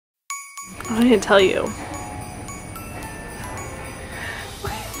I didn't tell you.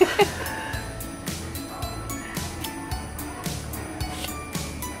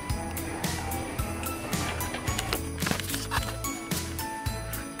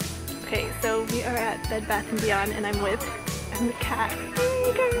 Okay, so we are at Bed Bath & Beyond and I'm with cat.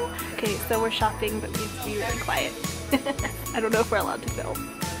 Hey girl. Okay, so we're shopping but we have to be really quiet. I don't know if we're allowed to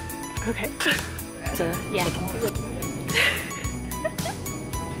film. Okay. So, yeah.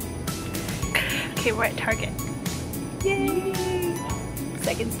 Okay, we're at Target. Yay!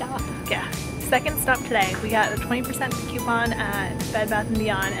 Second stop. Yeah. Second stop today. We got a 20% coupon at Bed Bath &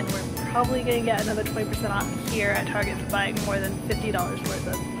 Beyond and we're probably gonna get another 20% off here at Target for buying more than $50 worth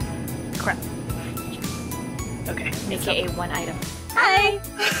of crap. Okay. AKA one item. Hi!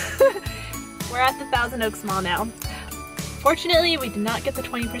 We're at the Thousand Oaks Mall now. Fortunately, we did not get the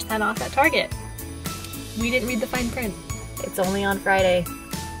 20% off at Target. We didn't read the fine print. It's only on Friday.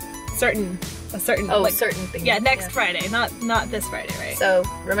 A certain thing. Yeah, next Friday, not this Friday, right? So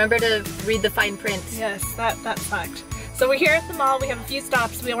remember to read the fine print. Yes, that sucked. So we're here at the mall. We have a few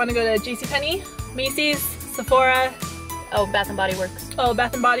stops. We want to go to JCPenney, Macy's, Sephora. Oh, Bath & Body Works. Oh,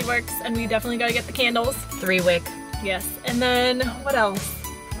 Bath & Body Works, and we definitely gotta get the candles. 3-wick. Yes, and then what else?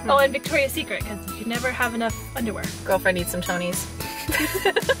 Oh, and Victoria's Secret, because you can never have enough underwear. Girlfriend needs some chonies.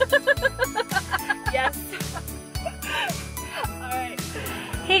 Yes. Alright.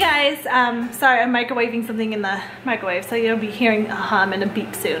 Hey guys, sorry I'm microwaving something in the microwave, so you'll be hearing a hum and a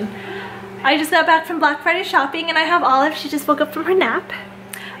beep soon. I just got back from Black Friday shopping and I have Olive. She just woke up from her nap.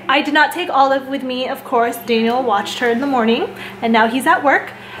 I did not take Olive with me, of course. Daniel watched her in the morning and now he's at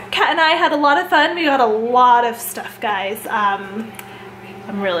work. Kat and I had a lot of fun. We got a lot of stuff, guys.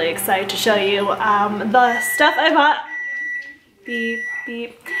 I'm really excited to show you. The stuff I bought, beep,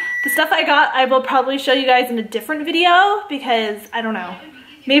 beep. The stuff I got, I will probably show you guys in a different video because, I don't know.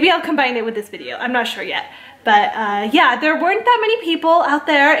 Maybe I'll combine it with this video. I'm not sure yet. But yeah, there weren't that many people out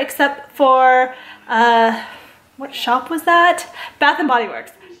there except for, what shop was that? Bath & Body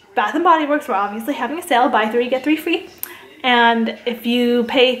Works. Bath & Body Works were obviously having a sale, buy 3 get 3 free. And if you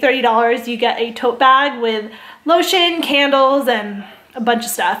pay $30, you get a tote bag with lotion, candles, and a bunch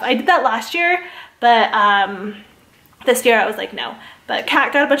of stuff. I did that last year, but this year I was like, no. But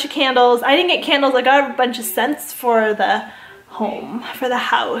Kat got a bunch of candles. I didn't get candles, I got a bunch of scents for the home, for the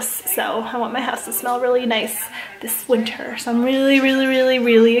house. So I want my house to smell really nice this winter. So I'm really, really, really,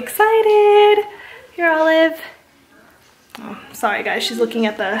 really excited. Here, Olive. Oh, sorry guys, she's looking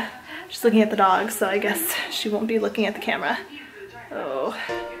at the dog, so I guess she won't be looking at the camera. Oh.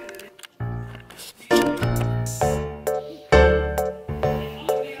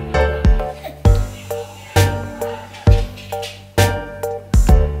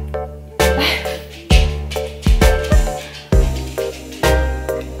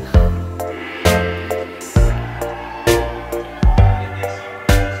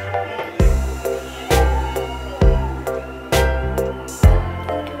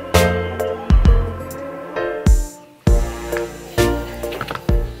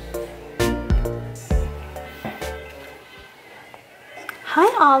 Hi,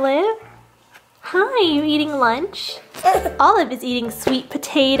 Olive. Hi, you eating lunch? Olive is eating sweet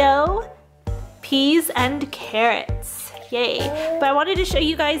potato, peas, and carrots. Yay. But I wanted to show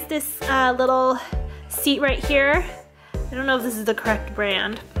you guys this little seat right here. I don't know if this is the correct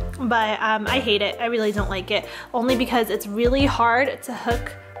brand, but I hate it. I really don't like it. Only because it's really hard to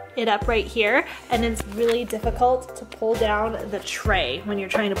hook it up right here, and it's really difficult to pull down the tray when you're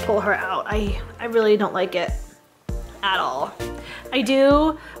trying to pull her out. I really don't like it at all. I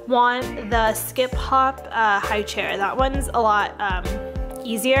do want the Skip Hop high chair. That one's a lot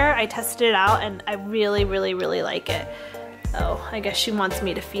easier. I tested it out and I really, really, really like it. Oh, I guess she wants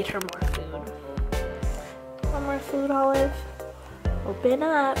me to feed her more food. Want more food, Olive? Open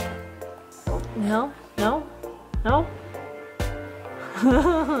up. Oh, no, no, no.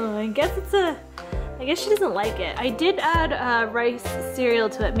 I guess she doesn't like it. I did add rice cereal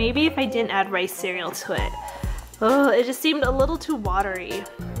to it. Maybe if I didn't add rice cereal to it. Oh, it just seemed a little too watery.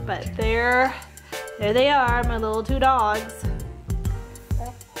 But there they are, my little 2 dogs.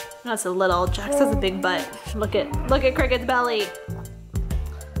 That's a little. Jax has a big butt. Look at Cricket's belly.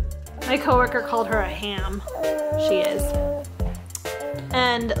 My coworker called her a ham. She is.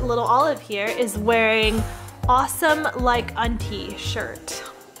 And little Olive here is wearing Awesome Like Auntie shirt.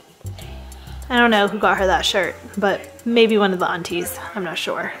 I don't know who got her that shirt, but maybe one of the aunties. I'm not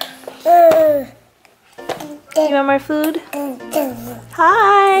sure. You want more food?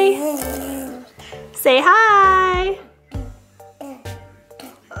 Hi! Say hi!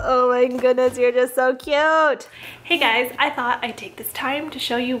 Oh my goodness, you're just so cute. Hey guys, I thought I'd take this time to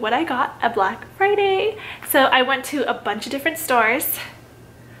show you what I got at Black Friday. So I went to a bunch of different stores.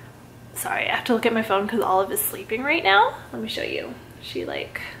 Sorry, I have to look at my phone because Olive is sleeping right now. Let me show you. She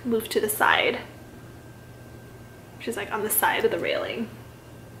like moved to the side. She's like on the side of the railing.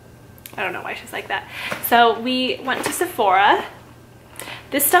 I don't know why she's like that. So we went to Sephora.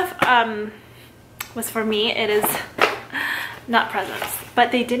 This stuff was for me. It is not presents,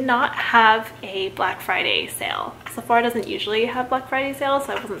 but they did not have a Black Friday sale. Sephora doesn't usually have Black Friday sales,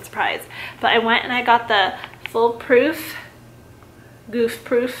 so I wasn't surprised. But I went and I got the foolproof,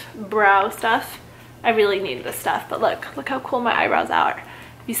 goof-proof brow stuff. I really needed this stuff, but look how cool my eyebrows are.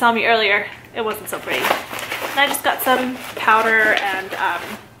 If you saw me earlier, it wasn't so pretty. And I just got some powder and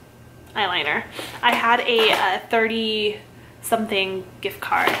eyeliner. I had a 30-something gift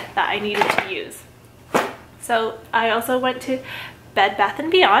card that I needed to use. So I also went to Bed Bath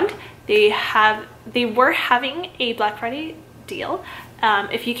 & Beyond. They were having a Black Friday deal.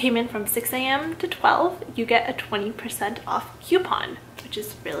 If you came in from 6 a.m. to 12, you get a 20% off coupon, which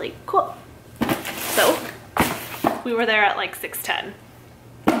is really cool. So we were there at like 6:10.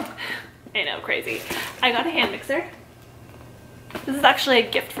 I know, crazy. I got a hand mixer. This is actually a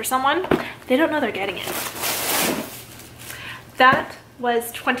gift for someone. They don't know they're getting it. That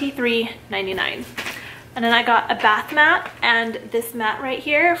was $23.99. And then I got a bath mat and this mat right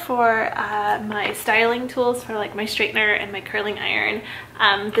here for my styling tools for like my straightener and my curling iron.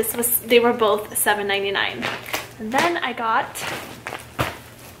 They were both $7.99. And then I got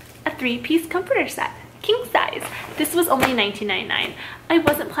a 3-piece comforter set, king size. This was only $19.99. I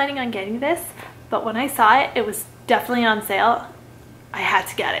wasn't planning on getting this, but when I saw it, it was definitely on sale. I had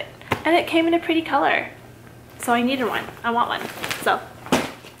to get it. And it came in a pretty color. So I needed one. I want one. So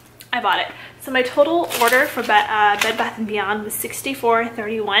I bought it. So my total order for Bed Bath & Beyond was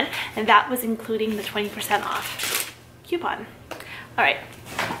 $64.31, and that was including the 20% off coupon. All right,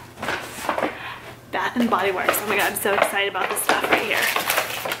 Bath & Body Works. Oh my God, I'm so excited about this stuff right here.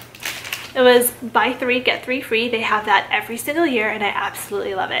 It was buy 3, get 3 free. They have that every single year, and I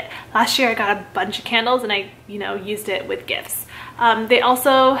absolutely love it. Last year I got a bunch of candles, and I, used it with gifts. They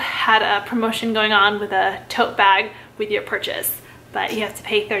also had a promotion going on with a tote bag with your purchase. But you have to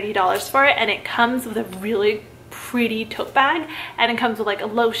pay $30 for it, and it comes with a really pretty tote bag, and it comes with like a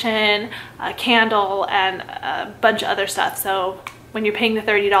lotion, a candle, and a bunch of other stuff. So when you're paying the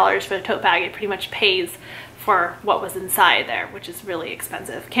 $30 for the tote bag, it pretty much pays for what was inside there, which is really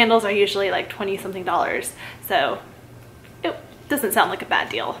expensive. Candles are usually like 20-something dollars, so it doesn't sound like a bad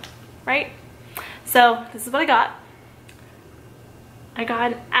deal, right? So this is what I got. I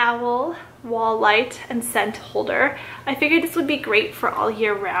got an owl wall light and scent holder. I figured this would be great for all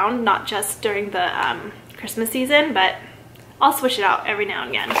year round, not just during the Christmas season, but I'll switch it out every now and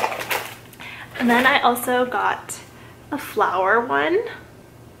again. And then I also got a flower one.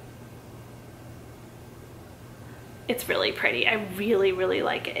 It's really pretty. I really, really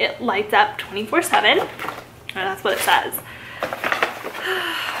like it. It lights up 24/7. That's what it says.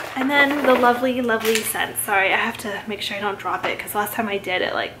 And then the lovely, lovely scent. Sorry, I have to make sure I don't drop it because last time I did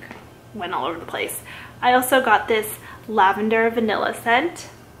it like went all over the place. I also got this lavender vanilla scent.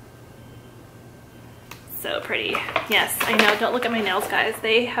 So pretty. Yes, I know. Don't look at my nails, guys.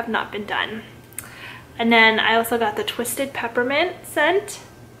 They have not been done. And then I also got the twisted peppermint scent.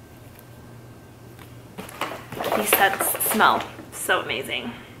 These scents smell so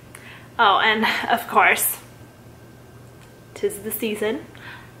amazing. Oh, and of course, 'tis the season.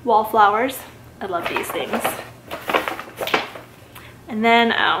 Wallflowers. I love these things. And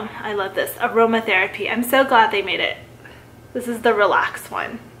then, oh, I love this, aromatherapy. I'm so glad they made it. This is the Relax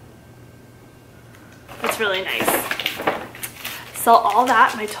one. It's really nice. So all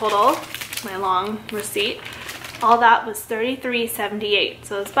that, my total, my long receipt, all that was $33.78.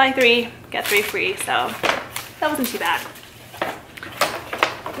 So it's buy 3, get 3 free. So that wasn't too bad,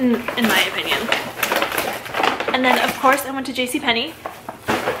 in my opinion. And then of course I went to JCPenney.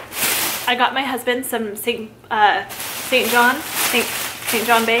 I got my husband some St. John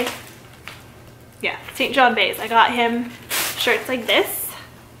Bays. Yeah, St. John Bays. I got him shirts like this.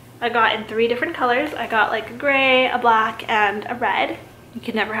 I got in 3 different colors. I got like a gray, a black, and a red. You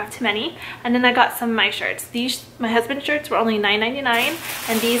can never have too many. And then I got some of my shirts. These, my husband's shirts were only $9.99,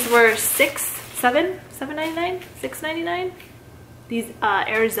 and these were $7.99, $6.99. These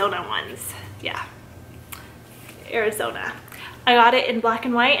Arizona ones, yeah, Arizona. I got it in black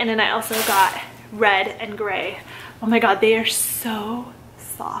and white, and then I also got red and gray. Oh my God, they are so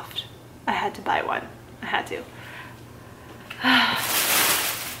soft. I had to buy one. I had to.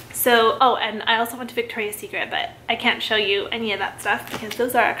 So, oh, and I also went to Victoria's Secret, but I can't show you any of that stuff because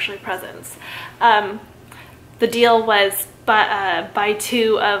those are actually presents. The deal was buy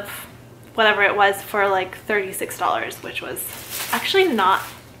two of whatever it was for like $36, which was actually not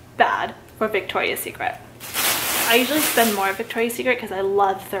bad for Victoria's Secret. I usually spend more at Victoria's Secret because I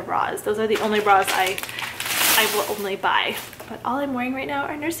love their bras. Those are the only bras I will only buy. But all I'm wearing right now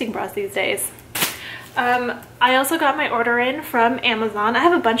are nursing bras these days. I also got my order in from Amazon. I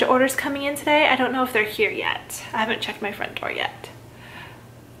have a bunch of orders coming in today. I don't know if they're here yet. I haven't checked my front door yet.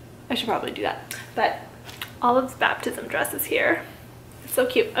 I should probably do that. But Olive's baptism dress is here. It's so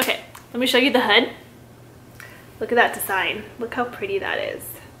cute. Okay, let me show you the hood. Look at that design. Look how pretty that is.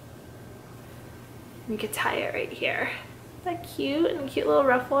 You could tie it right here. Isn't that cute? And a cute little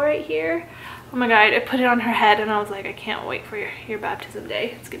ruffle right here. Oh my god, I put it on her head and I was like, I can't wait for your baptism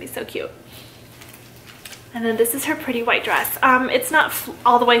day. It's gonna be so cute. And then this is her pretty white dress. It's not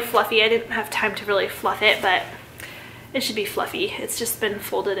all the way fluffy. I didn't have time to really fluff it, but it should be fluffy. It's just been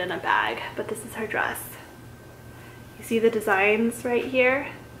folded in a bag, but this is her dress. You see the designs right here?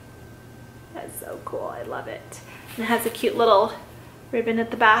 That's so cool, I love it. And it has a cute little ribbon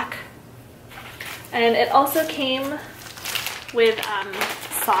at the back. And it also came with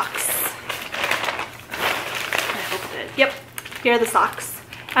socks. I hope it did. Yep, here are the socks.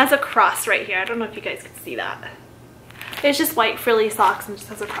 It has a cross right here. I don't know if you guys can see that. It's just white frilly socks and just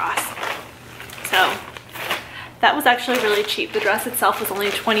has a cross. So that was actually really cheap. The dress itself was only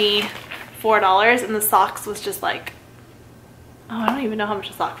 $24 and the socks was just like, oh, I don't even know how much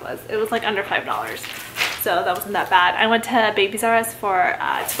the sock was. It was like under $5. So that wasn't that bad. I went to Babies R Us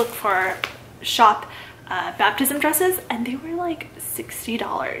to look for shop baptism dresses and they were like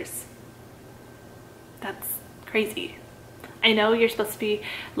 $60. That's crazy. I know you're supposed to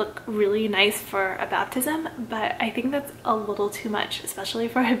look really nice for a baptism, but I think that's a little too much, especially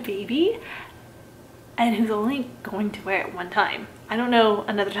for a baby and who's only going to wear it one time. I don't know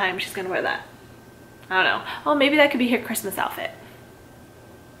another time she's gonna wear that. I don't know. Oh, maybe that could be her Christmas outfit.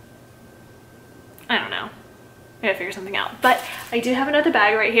 I don't know. I gotta figure something out. But I do have another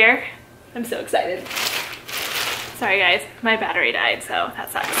bag right here. I'm so excited. Sorry guys, my battery died, so that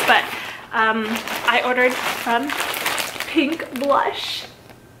sucks. But I ordered from Pink Blush.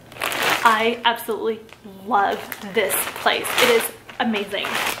 I absolutely love this place. It is amazing.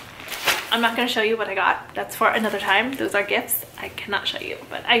 I'm not going to show you what I got. That's for another time. Those are gifts. I cannot show you,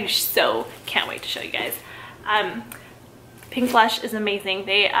 but I so can't wait to show you guys. Pink Blush is amazing.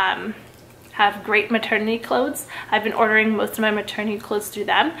 They have great maternity clothes. I've been ordering most of my maternity clothes through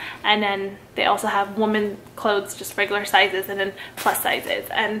them, and then they also have women clothes, just regular sizes, and then plus sizes,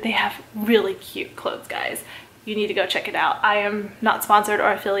 and they have really cute clothes, guys. You need to go check it out. I am not sponsored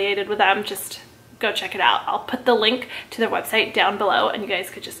or affiliated with them. Just go check it out. I'll put the link to their website down below and you guys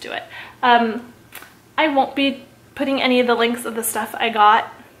could just do it. I won't be putting any of the links of the stuff I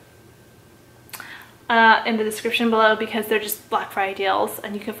got in the description below because they're just Black Friday deals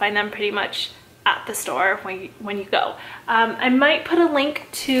and you can find them pretty much at the store when you go. I might put a link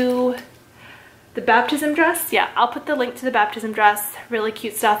to the baptism dress. Yeah, I'll put the link to the baptism dress. Really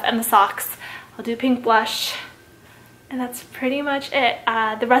cute stuff, and the socks. I'll do Pink Blush. And that's pretty much it.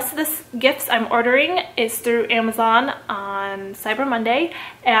 The rest of the gifts I'm ordering is through Amazon on Cyber Monday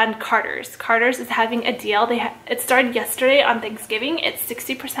and Carter's. Carter's is having a deal. It started yesterday on Thanksgiving. It's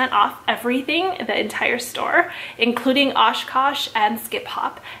 60% off everything in the entire store, including Oshkosh and Skip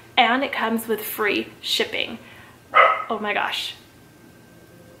Hop. And it comes with free shipping. Oh my gosh.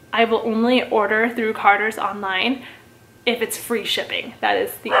 I will only order through Carter's online if it's free shipping. That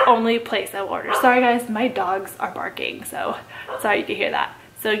is the only place I will order. Sorry guys, my dogs are barking, so sorry to hear that.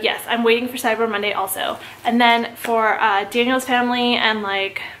 So yes, I'm waiting for Cyber Monday also. And then for Daniel's family and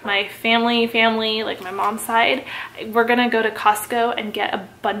like my family, like my mom's side, we're gonna go to Costco and get a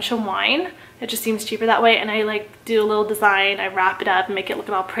bunch of wine. It just seems cheaper that way, and I like do a little design, I wrap it up and make it look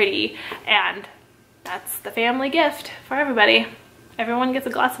all pretty, and that's the family gift for everybody. Everyone gets a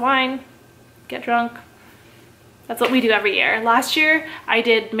glass of wine, get drunk. That's what we do every year. Last year, I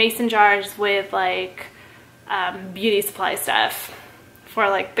did mason jars with like beauty supply stuff for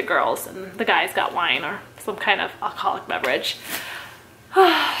like the girls, and the guys got wine or some kind of alcoholic beverage.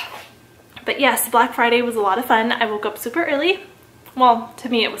 But yes, Black Friday was a lot of fun. I woke up super early. Well, to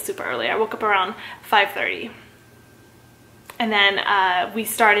me it was super early. I woke up around 5:30. And then we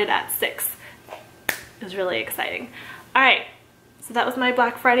started at 6. It was really exciting. All right, so that was my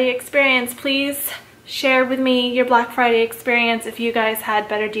Black Friday experience. Please share with me your Black Friday experience. If you guys had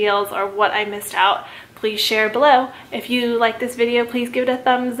better deals or what I missed out, please share below. If you like this video, please give it a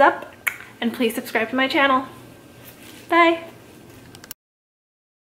thumbs up and please subscribe to my channel. Bye.